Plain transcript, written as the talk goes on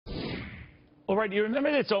All right, you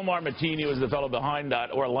remember this Omar Mateen was the fellow behind that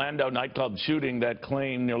Orlando nightclub shooting that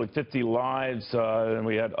claimed nearly 50 lives, and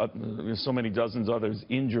we had so many dozens others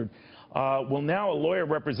injured. Well, now a lawyer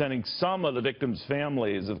representing some of the victims'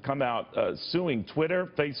 families have come out suing Twitter,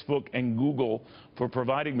 Facebook, and Google for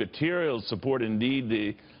providing materials support, indeed,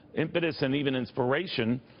 the impetus and even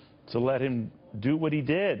inspiration to let him do what he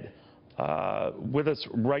did. With us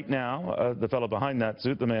right now, the fellow behind that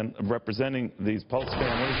suit, the man representing these Pulse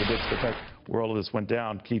families, the bits protect where all of this went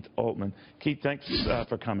down, Keith Oltman. Keith, thanks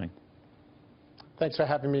for coming. Thanks for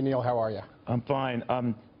having me, Neil. How are you? I'm fine.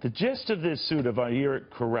 The gist of this suit, if I hear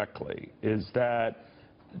it correctly, is that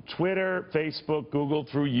Twitter, Facebook, Google,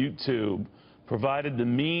 through YouTube, provided the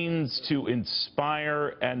means to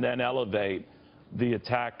inspire and then elevate the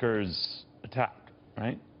attacker's attack,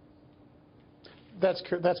 right? That's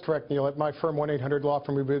correct, Neil. At my firm, 1-800-LAW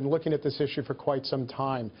Firm, we've been looking at this issue for quite some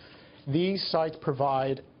time. These sites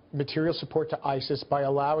provide material support to ISIS by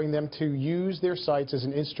allowing them to use their sites as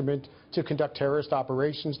an instrument to conduct terrorist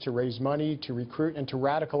operations, to raise money, to recruit, and to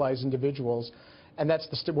radicalize individuals. And that's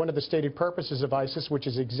one of the stated purposes of ISIS, which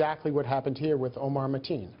is exactly what happened here with Omar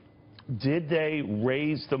Mateen. Did they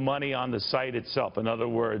raise the money on the site itself? In other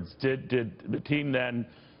words, did Mateen then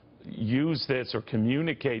use this or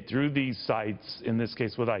communicate through these sites, in this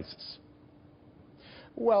case with ISIS?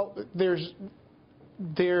 Well, there's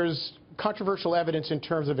controversial evidence in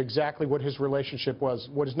terms of exactly what his relationship was.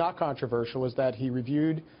 What is not controversial is that he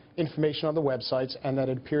reviewed information on the websites and that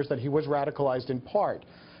it appears that he was radicalized in part.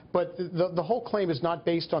 But the whole claim is not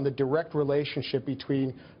based on the direct relationship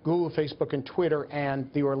between Google, Facebook, and Twitter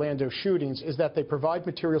and the Orlando shootings, is that they provide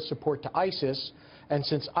material support to ISIS. And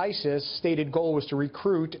since ISIS' stated goal was to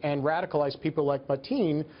recruit and radicalize people like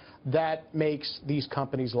Mateen, that makes these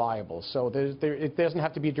companies liable. So it doesn't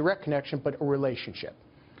have to be a direct connection, but a relationship.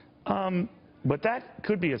 But that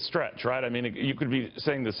could be a stretch, right? I mean, you could be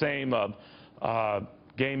saying the same of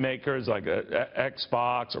game makers like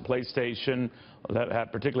Xbox or PlayStation that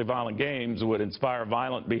have particularly violent games would inspire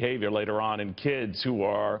violent behavior later on in kids who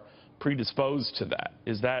are predisposed to that.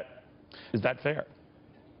 Is that fair?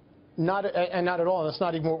 Not at all. That's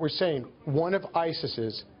not even what we're saying. One of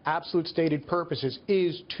ISIS's absolute stated purposes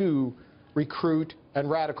is to recruit and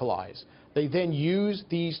radicalize. They then use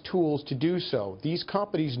these tools to do so. These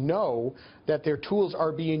companies know that their tools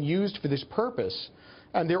are being used for this purpose,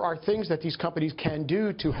 and there are things that these companies can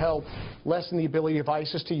do to help lessen the ability of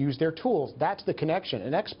ISIS to use their tools. That's the connection.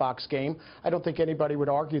 An Xbox game, I don't think anybody would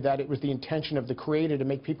argue that it was the intention of the creator to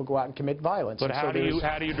make people go out and commit violence. But how do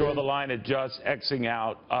you draw the line at just Xing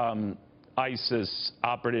out ISIS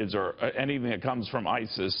operatives or anything that comes from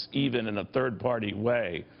ISIS, even in a third-party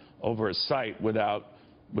way, over a site without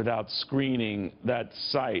screening that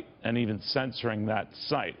site and even censoring that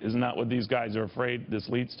site? Isn't that what these guys are afraid this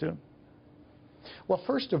leads to? Well,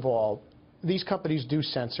 first of all, these companies do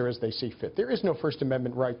censor as they see fit. There is no First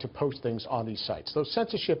Amendment right to post things on these sites. So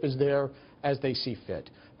censorship is there as they see fit.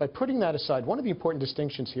 By putting that aside, one of the important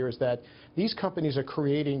distinctions here is that these companies are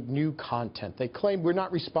creating new content. They claim we're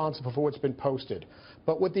not responsible for what's been posted.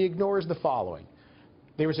 But what they ignore is the following.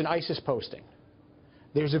 There is an ISIS posting.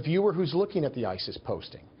 There's a viewer who's looking at the ISIS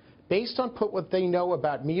posting. Based on what they know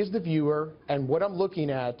about me as the viewer and what I'm looking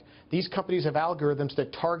at, these companies have algorithms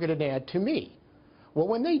that target an ad to me. Well,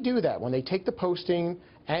 when they do that, when they take the posting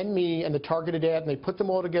and me and the targeted ad and they put them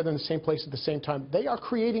all together in the same place at the same time, they are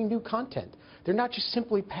creating new content. They're not just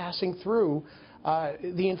simply passing through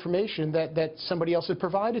the information that somebody else had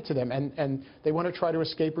provided to them, and they want to try to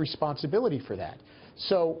escape responsibility for that.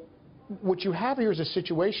 So what you have here is a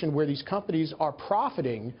situation where these companies are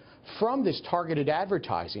profiting from this targeted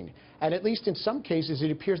advertising, and at least in some cases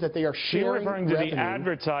it appears that they are sharing referring to the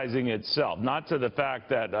advertising itself, not to the fact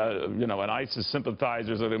that you know, an ISIS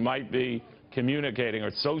sympathizers that it might be communicating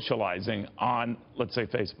or socializing on, let's say,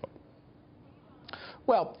 Facebook.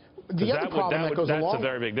 Well, the other problem that goes along, that's a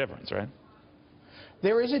very big difference, right?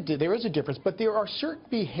 There is a difference, but there are certain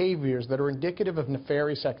behaviors that are indicative of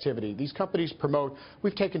nefarious activity. These companies promote,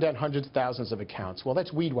 we've taken down hundreds of thousands of accounts. Well,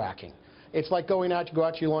 that's weed whacking. It's like going out, you go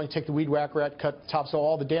out to your lawn, you take the weed whacker out, cut tops of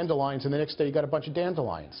all the dandelions, and the next day you got a bunch of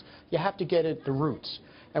dandelions. You have to get at the roots.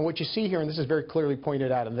 And what you see here, and this is very clearly pointed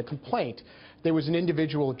out in the complaint, there was an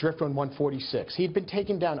individual, Driftwood 146. He'd been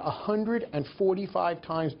taken down 145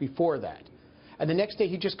 times before that. And the next day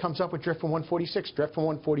he just comes up with Driftwood 146, Driftwood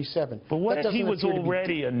 147. But what if he was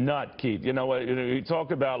already a nut, Keith? You know, you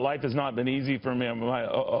talk about life has not been easy for me and my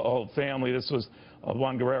whole family. This was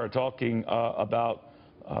Juan Guerrero talking about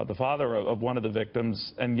the father of one of the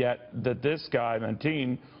victims, and yet that this guy,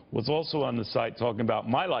 Mateen, was also on the site talking about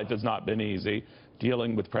my life has not been easy.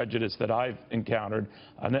 dealing with prejudice that I've encountered,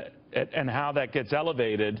 and how that gets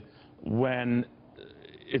elevated when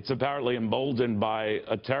it's apparently emboldened by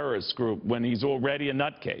a terrorist group when he's already a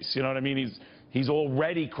nutcase. You know what I mean? He's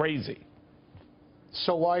already crazy.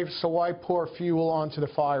 So why pour fuel onto the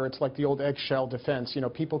fire? It's like the old eggshell defense. You know,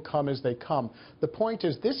 people come as they come. The point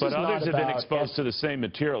is, this is not about... But others have been exposed to the same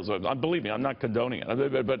materials. Believe me, I'm not condoning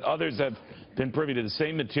it. But others have been privy to the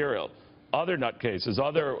same material. Other nutcases,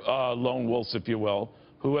 other lone wolves, if you will,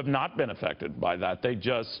 who have not been affected by that. They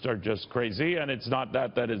just are just crazy, and it's not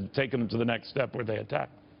that has taken them to the next step where they attack.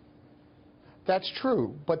 That's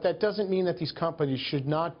true, but that doesn't mean that these companies should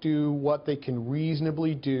not do what they can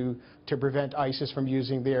reasonably do to prevent ISIS from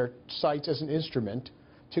using their sites as an instrument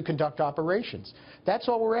to conduct operations. That's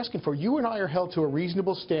all we're asking for. You and I are held to a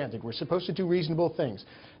reasonable standard. We're supposed to do reasonable things.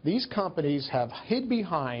 These companies have hid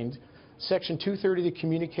behind Section 230 of the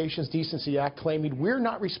Communications Decency Act, claiming we're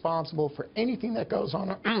not responsible for anything that goes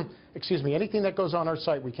on our, anything that goes on our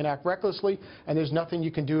site. We can act recklessly, and there's nothing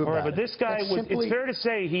you can do about it. All right, but this guy it's fair to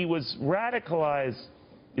say he was radicalized,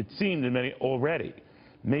 it seemed, in many already.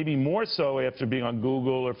 Maybe more so after being on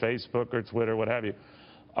Google or Facebook or Twitter, what have you.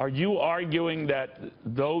 Are you arguing that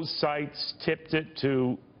those sites tipped it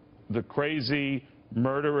to the crazy,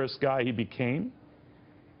 murderous guy he became?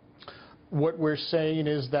 What we're saying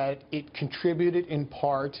is that it contributed in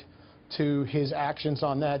part to his actions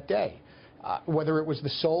on that day. Whether it was the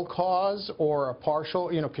sole cause or a partial,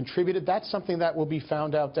 contributed, that's something that will be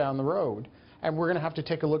found out down the road. And we're going to have to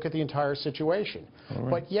take a look at the entire situation. Right.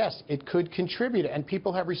 But yes, it could contribute, and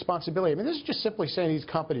people have responsibility. I mean, this is just simply saying to these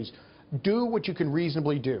companies, do what you can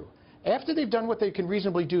reasonably do. After they've done what they can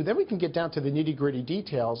reasonably do, then we can get down to the nitty-gritty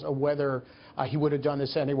details of whether he would have done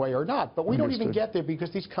this anyway or not. But we don't even get there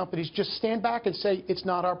because these companies just stand back and say, it's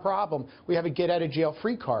not our problem. We have a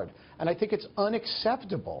get-out-of-jail-free card. And I think it's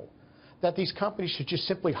unacceptable that these companies should just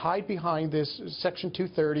simply hide behind this Section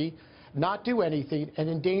 230, not do anything, and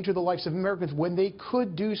endanger the lives of Americans when they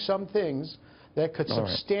could do some things that could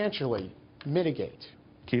substantially mitigate.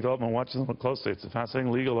 Keith Altman, watch this one closely. It's a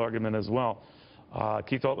fascinating legal argument as well.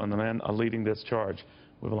 Keith Altman, the man leading this charge.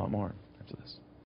 We have a lot more after this.